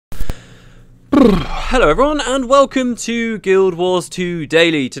Hello everyone and welcome to Guild Wars 2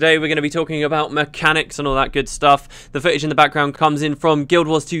 Daily. Today we're going to be talking about mechanics and all that good stuff. The footage in the background comes in from Guild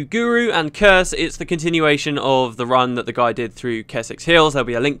Wars 2 Guru and Curse. It's the continuation of the run that the guy did through Kessex Hills. There'll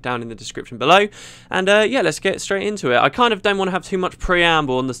be a link down in the description below. And yeah, let's get straight into it. I kind of don't want to have too much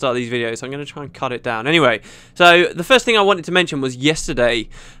preamble on the start of these videos, so I'm going to try and cut it down. Anyway, so the first thing I wanted to mention was yesterday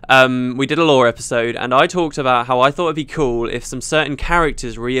we did a lore episode and I talked about how I thought it'd be cool if some certain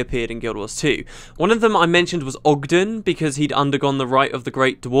characters reappeared in Guild Wars 2. One of them I mentioned was Ogden, because he'd undergone the Rite of the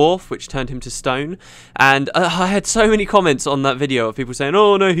Great Dwarf, which turned him to stone. And I had so many comments on that video of people saying,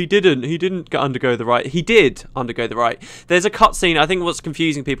 oh no, he didn't undergo the Rite. He did undergo the Rite. There's a cutscene, I think what's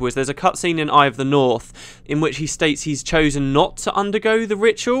confusing people is there's a cutscene in Eye of the North in which he states he's chosen not to undergo the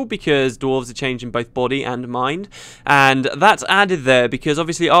ritual because dwarves are changed in both body and mind. And that's added there because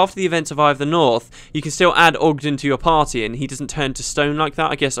obviously after the events of Eye of the North, you can still add Ogden to your party and he doesn't turn to stone like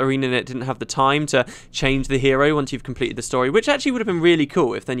that. I guess ArenaNet didn't have the time to change the hero once you've completed the story, which actually would have been really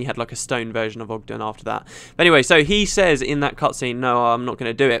cool if then you had like a stone version of Ogden after that. But anyway, so he says in that cutscene, no, I'm not going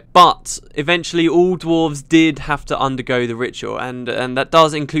to do it. But eventually all dwarves did have to undergo the ritual, and that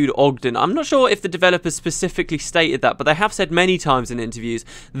does include Ogden. I'm not sure if the developers specifically stated that, but they have said many times in interviews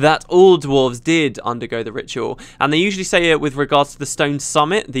that all dwarves did undergo the ritual, and they usually say it with regards to the Stone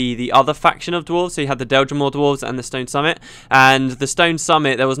Summit, the other faction of dwarves. So you had the Deldrimor dwarves and the Stone Summit, and the Stone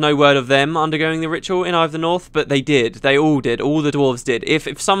Summit, there was no word of them undergoing the ritual in Eye of the North, but they did. They all did. All the dwarves did.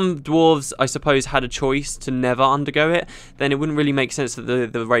 If some dwarves, I suppose, had a choice to never undergo it, then it wouldn't really make sense that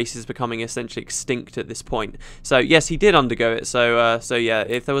the race is becoming essentially extinct at this point. So yes, he did undergo it. So yeah,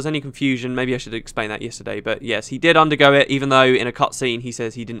 if there was any confusion, maybe I should explain that yesterday, but yes, he did undergo it, even though in a cutscene he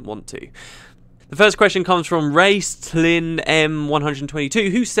says he didn't want to. The first question comes from Racetlin M122,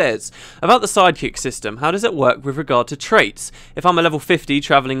 who says, about the sidekick system, how does it work with regard to traits? If I'm a level 50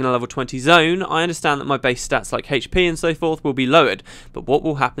 travelling in a level 20 zone, I understand that my base stats like HP and so forth will be lowered, but what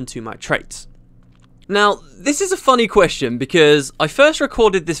will happen to my traits? Now, this is a funny question because I first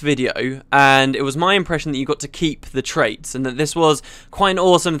recorded this video and it was my impression that you got to keep the traits and that this was quite an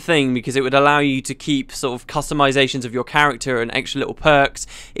awesome thing because it would allow you to keep sort of customizations of your character and extra little perks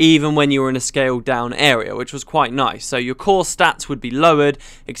even when you were in a scaled down area, which was quite nice. So your core stats would be lowered,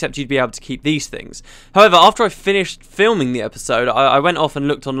 except you'd be able to keep these things. However, after I finished filming the episode, I went off and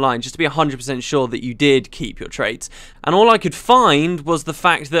looked online just to be 100% sure that you did keep your traits. And all I could find was the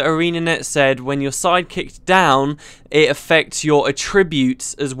fact that ArenaNet said when your sidekicked down, it affects your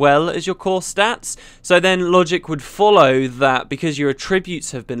attributes as well as your core stats. So then logic would follow that because your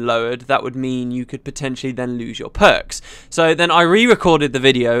attributes have been lowered, that would mean you could potentially then lose your perks. So then I re-recorded the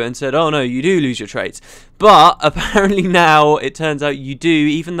video and said, oh no, you do lose your traits. But apparently now it turns out you do,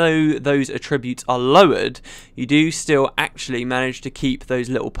 even though those attributes are lowered, you do still actually manage to keep those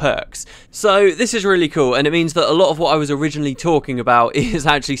little perks. So this is really cool, and it means that a lot of what I was originally talking about is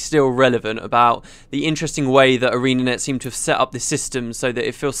actually still relevant about the interesting way that ArenaNet seem to have set up the system so that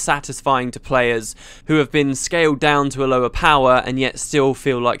it feels satisfying to players who have been scaled down to a lower power and yet still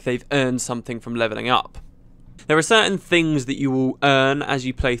feel like they've earned something from leveling up. There are certain things that you will earn as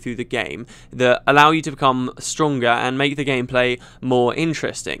you play through the game that allow you to become stronger and make the gameplay more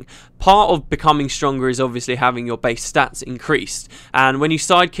interesting. Part of becoming stronger is obviously having your base stats increased, and when you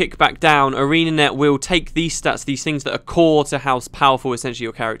sidekick back down, ArenaNet will take these stats, these things that are core to how powerful essentially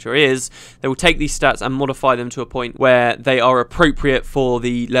your character is, they will take these stats and modify them to a point where they are appropriate for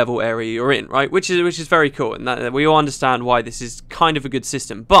the level area you're in, right? Which is very cool, and that we all understand why this is kind of a good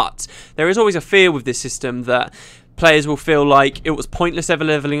system. But there is always a fear with this system that players will feel like it was pointless ever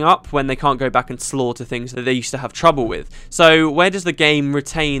leveling up when they can't go back and slaughter things that they used to have trouble with. So where does the game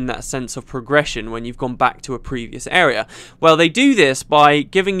retain that sense of progression when you've gone back to a previous area? Well, they do this by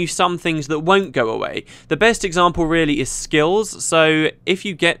giving you some things that won't go away. The best example really is skills. So if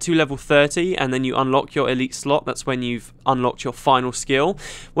you get to level 30 and then you unlock your elite slot, that's when you've unlocked your final skill.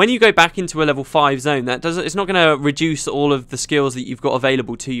 When you go back into a level 5 zone, it's not going to reduce all of the skills that you've got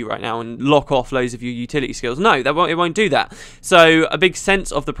available to you right now and lock off loads of your utility skills. No, it won't do that. So a big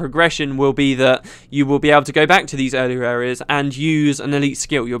sense of the progression will be that you will be able to go back to these earlier areas and use an elite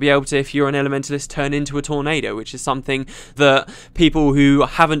skill. You'll be able to, if you're an elementalist, turn into a tornado, which is something that people who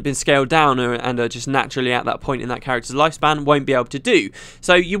haven't been scaled down and are just naturally at that point in that character's lifespan won't be able to do.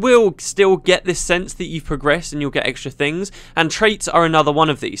 So you will still get this sense that you've progressed and you'll get extra things, and traits are another one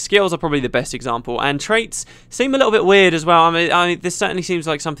of these. Skills are probably the best example, and traits seem a little bit weird as well. I mean, this certainly seems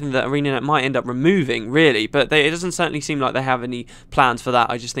like something that ArenaNet might end up removing, really, but they doesn't certainly seem like they have any plans for that.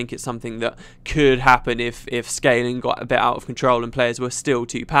 I just think it's something that could happen if scaling got a bit out of control and players were still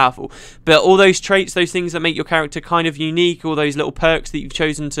too powerful. But all those traits, those things that make your character kind of unique, all those little perks that you've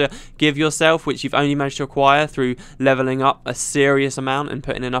chosen to give yourself, which you've only managed to acquire through leveling up a serious amount and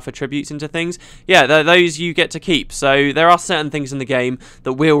putting enough attributes into things, yeah, those you get to keep. So there are certain things in the game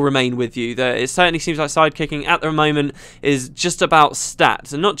that will remain with you. It certainly seems like sidekicking at the moment is just about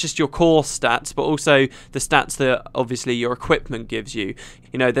stats, and not just your core stats, but also the stats that obviously your equipment gives you.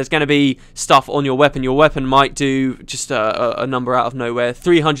 You know, there's going to be stuff on your weapon. Your weapon might do just a number out of nowhere,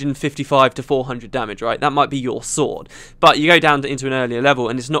 355 to 400 damage, right? That might be your sword. But you go down into an earlier level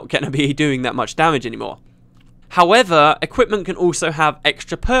and it's not going to be doing that much damage anymore. However, equipment can also have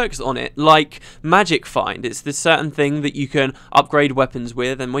extra perks on it, like Magic Find. It's this certain thing that you can upgrade weapons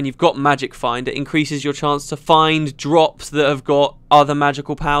with, and when you've got Magic Find, it increases your chance to find drops that have got other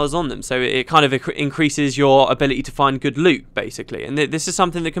magical powers on them. So it kind of increases your ability to find good loot, basically. And this is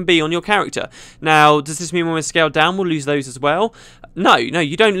something that can be on your character. Now, does this mean when we're scaled down, we'll lose those as well? No,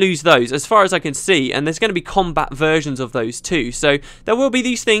 you don't lose those, as far as I can see, and there's going to be combat versions of those too. So there will be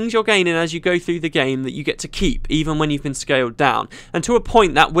these things you're gaining as you go through the game that you get to keep, even when you've been scaled down. And to a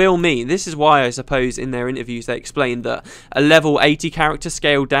point, that will mean, this is why I suppose in their interviews they explained that a level 80 character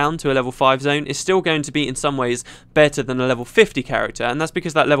scaled down to a level 5 zone is still going to be in some ways better than a level 50 character, and that's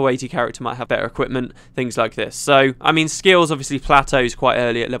because that level 80 character might have better equipment, things like this. So, I mean, skills obviously plateaus quite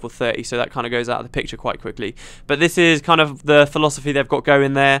early at level 30, so that kind of goes out of the picture quite quickly. But this is kind of the philosophy they've got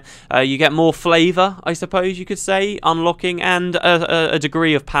going there. You get more flavour, I suppose you could say, unlocking, and a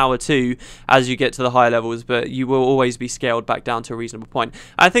degree of power too as you get to the higher levels, but you will always be scaled back down to a reasonable point.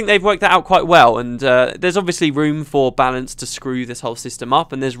 I think they've worked that out quite well, and there's obviously room for balance to screw this whole system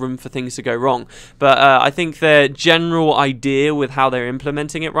up, and there's room for things to go wrong. But I think their general idea with how they're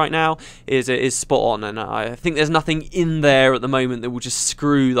implementing it right now is spot on, and I think there's nothing in there at the moment that will just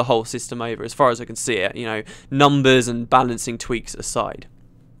screw the whole system over, as far as I can see it, you know, numbers and balancing tweaks aside.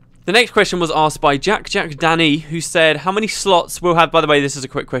 The next question was asked by Jack Danny, who said, how many slots we'll have, by the way, this is a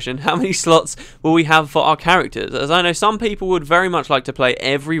quick question, how many slots will we have for our characters? As I know some people would very much like to play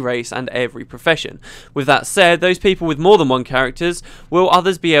every race and every profession. With that said, those people with more than one characters, will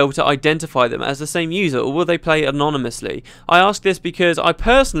others be able to identify them as the same user, or will they play anonymously? I ask this because I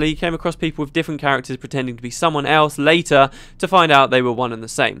personally came across people with different characters pretending to be someone else later to find out they were one and the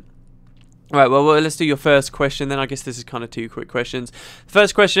same. Right, well, let's do your first question then. I guess this is kind of two quick questions.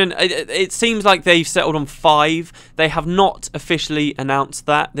 First question, it seems like they've settled on 5. They have not officially announced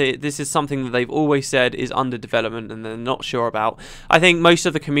that. This is something that they've always said is under development and they're not sure about. I think most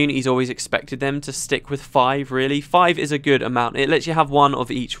of the community's always expected them to stick with 5, really. 5 is a good amount. It lets you have one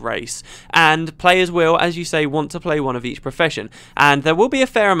of each race. And players will, as you say, want to play one of each profession. And there will be a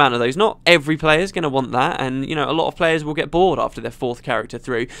fair amount of those. Not every player is going to want that. And, you know, a lot of players will get bored after their 4th character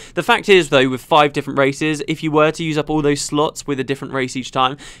through. The fact is, though, with 5 different races, if you were to use up all those slots with a different race each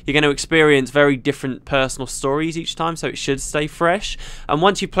time, you're going to experience very different personal stories each time, so it should stay fresh. And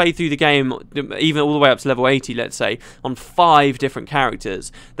once you play through the game, even all the way up to level 80, let's say, on 5 different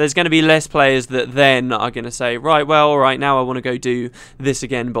characters, there's going to be less players that then are going to say, right, well, all right, now I want to go do this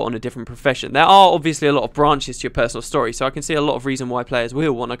again, but on a different profession. There are obviously a lot of branches to your personal story, so I can see a lot of reason why players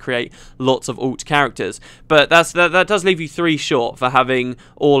will want to create lots of alt characters, but that does leave you 3 short for having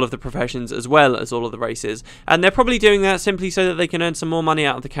all of the professions as well as all of the races, and they're probably doing that simply so that they can earn some more money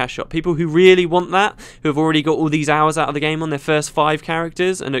out of the cash shop. People who really want that, who have already got all these hours out of the game on their first 5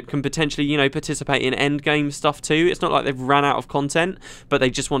 characters, and it can potentially, you know, participate in end game stuff too. It's not like they've ran out of content, but they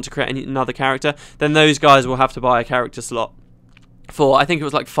just want to create another character. Then those guys will have to buy a character slot for, I think it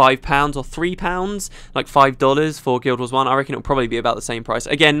was like £5 or £3, like $5 for Guild Wars 1. I reckon it'll probably be about the same price.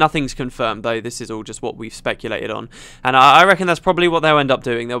 Again, nothing's confirmed though, this is all just what we've speculated on. And I reckon that's probably what they'll end up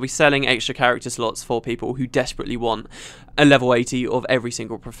doing. They'll be selling extra character slots for people who desperately want a level 80 of every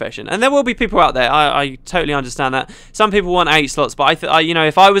single profession. And there will be people out there, I totally understand that. Some people want 8 slots, but you know,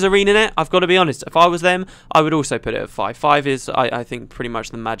 if I was ArenaNet, I've got to be honest, if I was them, I would also put it at 5. 5 is, I think, pretty much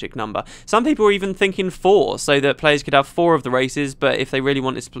the magic number. Some people are even thinking 4, so that players could have 4 of the races, but if they really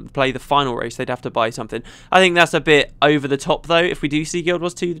wanted to play the final race, they'd have to buy something. I think that's a bit over the top, though. If we do see Guild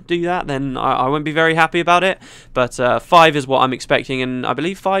Wars 2 do that, then I won't be very happy about it. But 5 is what I'm expecting, and I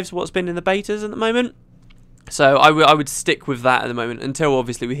believe 5 is what's been in the betas at the moment. So I would stick with that at the moment until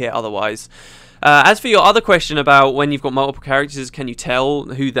obviously we hear otherwise. As for your other question about when you've got multiple characters, can you tell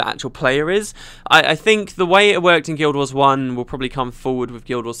who the actual player is? I think the way it worked in Guild Wars 1 will probably come forward with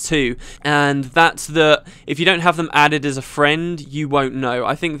Guild Wars 2, and that's that if you don't have them added as a friend, you won't know.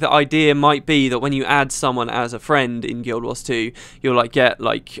 I think the idea might be that when you add someone as a friend in Guild Wars 2, you'll like get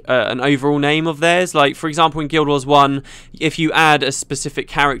like an overall name of theirs. Like for example, in Guild Wars 1, if you add a specific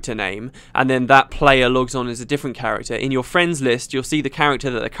character name and then that player logs on as a different character, in your friends list, you'll see the character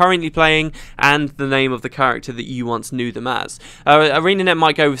that they're currently playing and the name of the character that you once knew them as. ArenaNet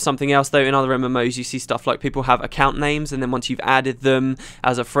might go with something else though. In other MMOs you see stuff like people have account names, and then once you've added them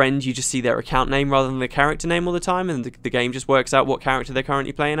as a friend you just see their account name rather than their character name all the time, and the game just works out what character they're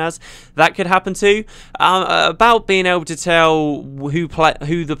currently playing as. That could happen too. About being able to tell who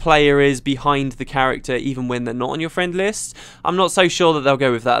the player is behind the character even when they're not on your friend list, I'm not so sure that they'll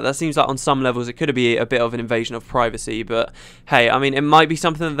go with that. That seems like on some levels it could be a bit of an invasion of privacy, but hey, I mean, it might be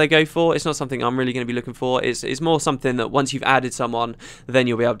something that they go for. It's not something I'm really going to be looking for. It's more something that once you've added someone, then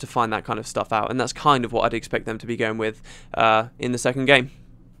you'll be able to find that kind of stuff out, and that's kind of what I'd expect them to be going with in the second game.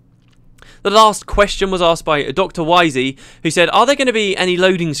 The last question was asked by Dr. Wisey, who said, are there going to be any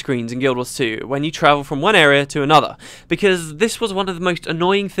loading screens in Guild Wars 2 when you travel from one area to another? Because this was one of the most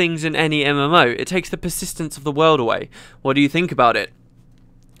annoying things in any MMO. It takes the persistence of the world away. What do you think about it?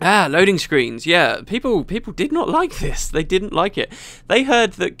 Loading screens. Yeah, people did not like this. They didn't like it. They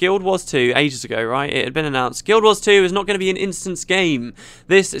heard that Guild Wars 2 ages ago, right? It had been announced, Guild Wars 2 is not going to be an instance game.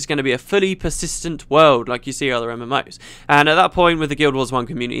 This is going to be a fully persistent world, like you see other MMOs. And at that point, with the Guild Wars 1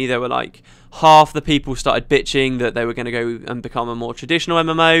 community, they were like, half the people started bitching that they were going to go and become a more traditional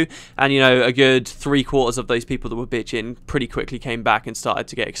MMO, and you know, a good 3/4 of those people that were bitching pretty quickly came back and started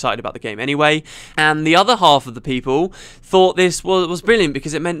to get excited about the game anyway. And the other half of the people thought this was brilliant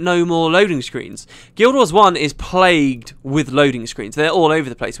because it meant no more loading screens. Guild Wars 1 is plagued with loading screens. They're all over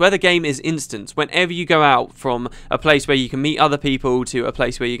the place. Where the game is instant, whenever you go out from a place where you can meet other people to a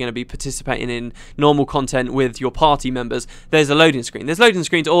place where you're going to be participating in normal content with your party members, there's a loading screen. There's loading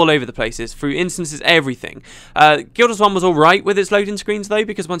screens all over the places, through instances, everything. Guild Wars 1 was alright with its loading screens though,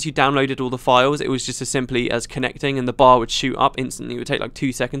 because once you downloaded all the files, it was just as simply as connecting and the bar would shoot up instantly. It would take like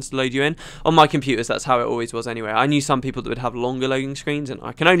 2 seconds to load you in. On my computers, that's how it always was anyway. I knew some people that would have longer loading screens, and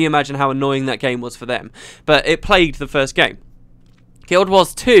I can only imagine how annoying that game was for them. But it plagued the first game. Guild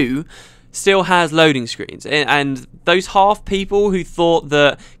Wars 2 still has loading screens, and those half people who thought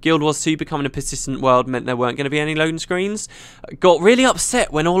that Guild Wars 2 becoming a persistent world meant there weren't going to be any loading screens got really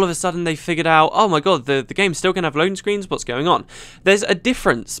upset when all of a sudden they figured out, oh my god, the game's still going to have loading screens, what's going on? There's a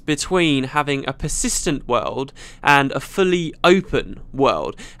difference between having a persistent world and a fully open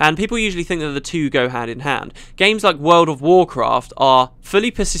world, and people usually think that the two go hand in hand. Games like World of Warcraft are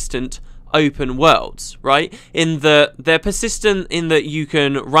fully persistent open worlds, right? In that they're persistent in that you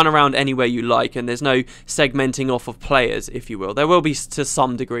can run around anywhere you like, and there's no segmenting off of players, if you will. There will be to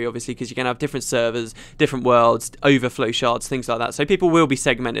some degree, obviously, because you're going to have different servers, different worlds, overflow shards, things like that. So people will be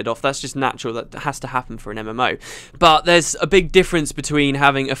segmented off. That's just natural. That has to happen for an MMO. But there's a big difference between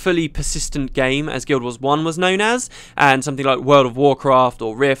having a fully persistent game, as Guild Wars 1 was known as, and something like World of Warcraft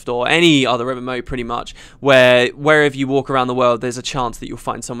or Rift or any other MMO pretty much, where wherever you walk around the world, there's a chance that you'll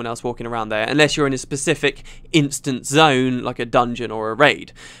find someone else walking around there, unless you're in a specific instant zone like a dungeon or a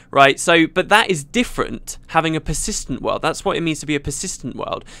raid, right? So, but that is different, having a persistent world. That's what it means to be a persistent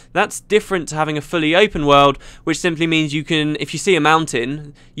world. That's different to having a fully open world, which simply means you can, if you see a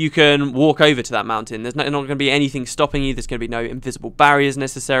mountain, you can walk over to that mountain. There's not going to be anything stopping you. There's going to be no invisible barriers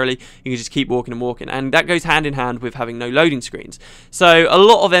necessarily. You can just keep walking and walking, and that goes hand in hand with having no loading screens. So a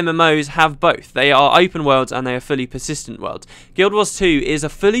lot of MMOs have both. They are open worlds and they are fully persistent worlds. Guild Wars 2 is a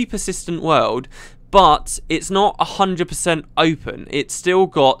fully persistent world, but it's not 100% open. It's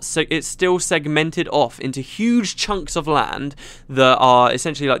still segmented off into huge chunks of land that are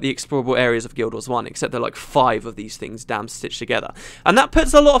essentially like the explorable areas of Guild Wars 1, except they're like 5 of these things damn stitched together. And that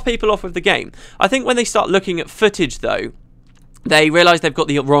puts a lot of people off with the game. I think when they start looking at footage though, they realise they've got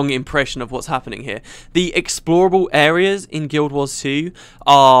the wrong impression of what's happening here. The explorable areas in Guild Wars 2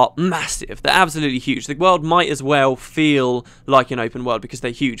 are massive. They're absolutely huge. The world might as well feel like an open world because they're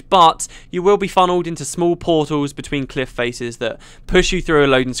huge, but you will be funneled into small portals between cliff faces that push you through a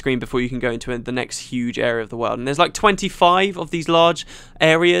loading screen before you can go into the next huge area of the world. And there's like 25 of these large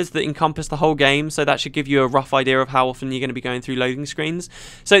areas that encompass the whole game, so that should give you a rough idea of how often you're going to be going through loading screens.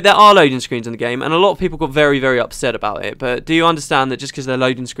 So there are loading screens in the game, and a lot of people got very, very upset about it, but do you understand that just because they're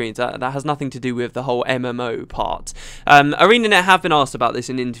loading screens, that has nothing to do with the whole MMO part. ArenaNet have been asked about this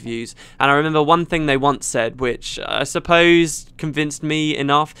in interviews, and I remember one thing they once said, which I suppose convinced me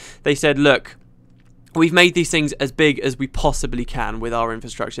enough. They said, look, we've made these things as big as we possibly can with our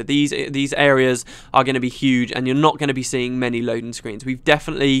infrastructure. These areas are going to be huge, and you're not going to be seeing many loading screens. We've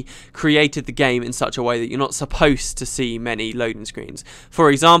definitely created the game in such a way that you're not supposed to see many loading screens. For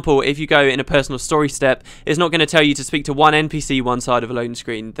example, if you go in a personal story step, it's not going to tell you to speak to one NPC one side of a loading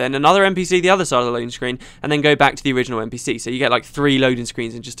screen, then another NPC the other side of the loading screen, and then go back to the original NPC. So you get like 3 loading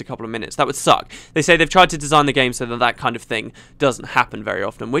screens in just a couple of minutes. That would suck. They say they've tried to design the game so that that kind of thing doesn't happen very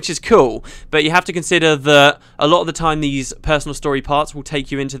often, which is cool, but you have to consider that a lot of the time these personal story parts will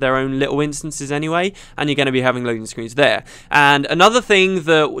take you into their own little instances anyway, and you're going to be having loading screens there. And another thing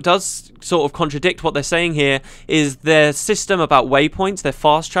that does sort of contradict what they're saying here is their system about waypoints, their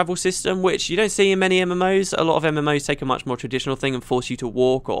fast travel system, which you don't see in many MMOs. A lot of MMOs take a much more traditional thing and force you to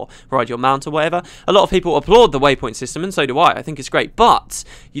walk or ride your mount or whatever. A lot of people applaud the waypoint system, and so do I. I think it's great, but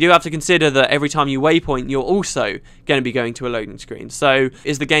you do have to consider that every time you waypoint, you're also going to be going to a loading screen. So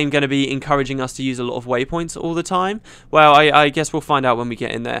is the game going to be encouraging us to use a lot of waypoints all the time? Well, I guess we'll find out when we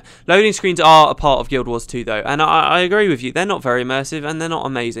get in there. Loading screens are a part of Guild Wars 2 though, and I agree with you. They're not very immersive and they're not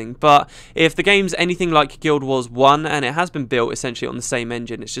amazing, but if the game's anything like Guild Wars 1, and it has been built essentially on the same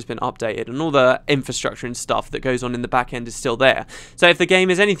engine, it's just been updated, and all the infrastructure and stuff that goes on in the back end is still there. So if the game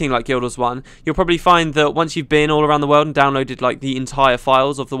is anything like Guild Wars 1, you'll probably find that once you've been all around the world and downloaded like the entire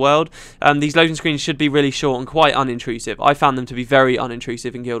files of the world, these loading screens should be really short and quite unintrusive. I found them to be very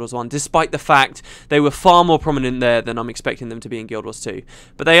unintrusive in Guild Wars 1, despite the fact they were far more prominent there than I'm expecting them to be in Guild Wars 2.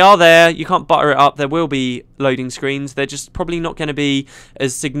 But they are there, you can't butter it up, there will be loading screens, they're just probably not going to be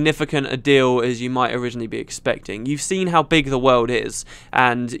as significant a deal as you might originally be expecting. You've seen how big the world is,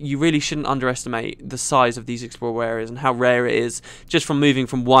 and you really shouldn't underestimate the size of these explorable areas and how rare it is. Just from moving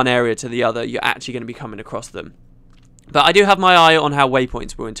from one area to the other, you're actually going to be coming across them. But I do have my eye on how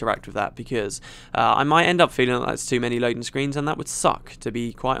waypoints will interact with that, because I might end up feeling like that's too many loading screens, and that would suck, to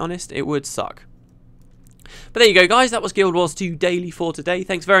be quite honest. It would suck. But there you go, guys. That was Guild Wars 2 Daily for today.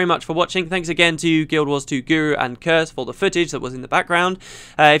 Thanks very much for watching. Thanks again to Guild Wars 2 Guru and Curse for the footage that was in the background.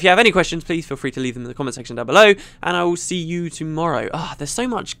 If you have any questions, please feel free to leave them in the comment section down below, and I will see you tomorrow. There's so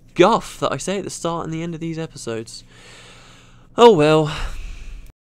much guff that I say at the start and the end of these episodes. Oh well.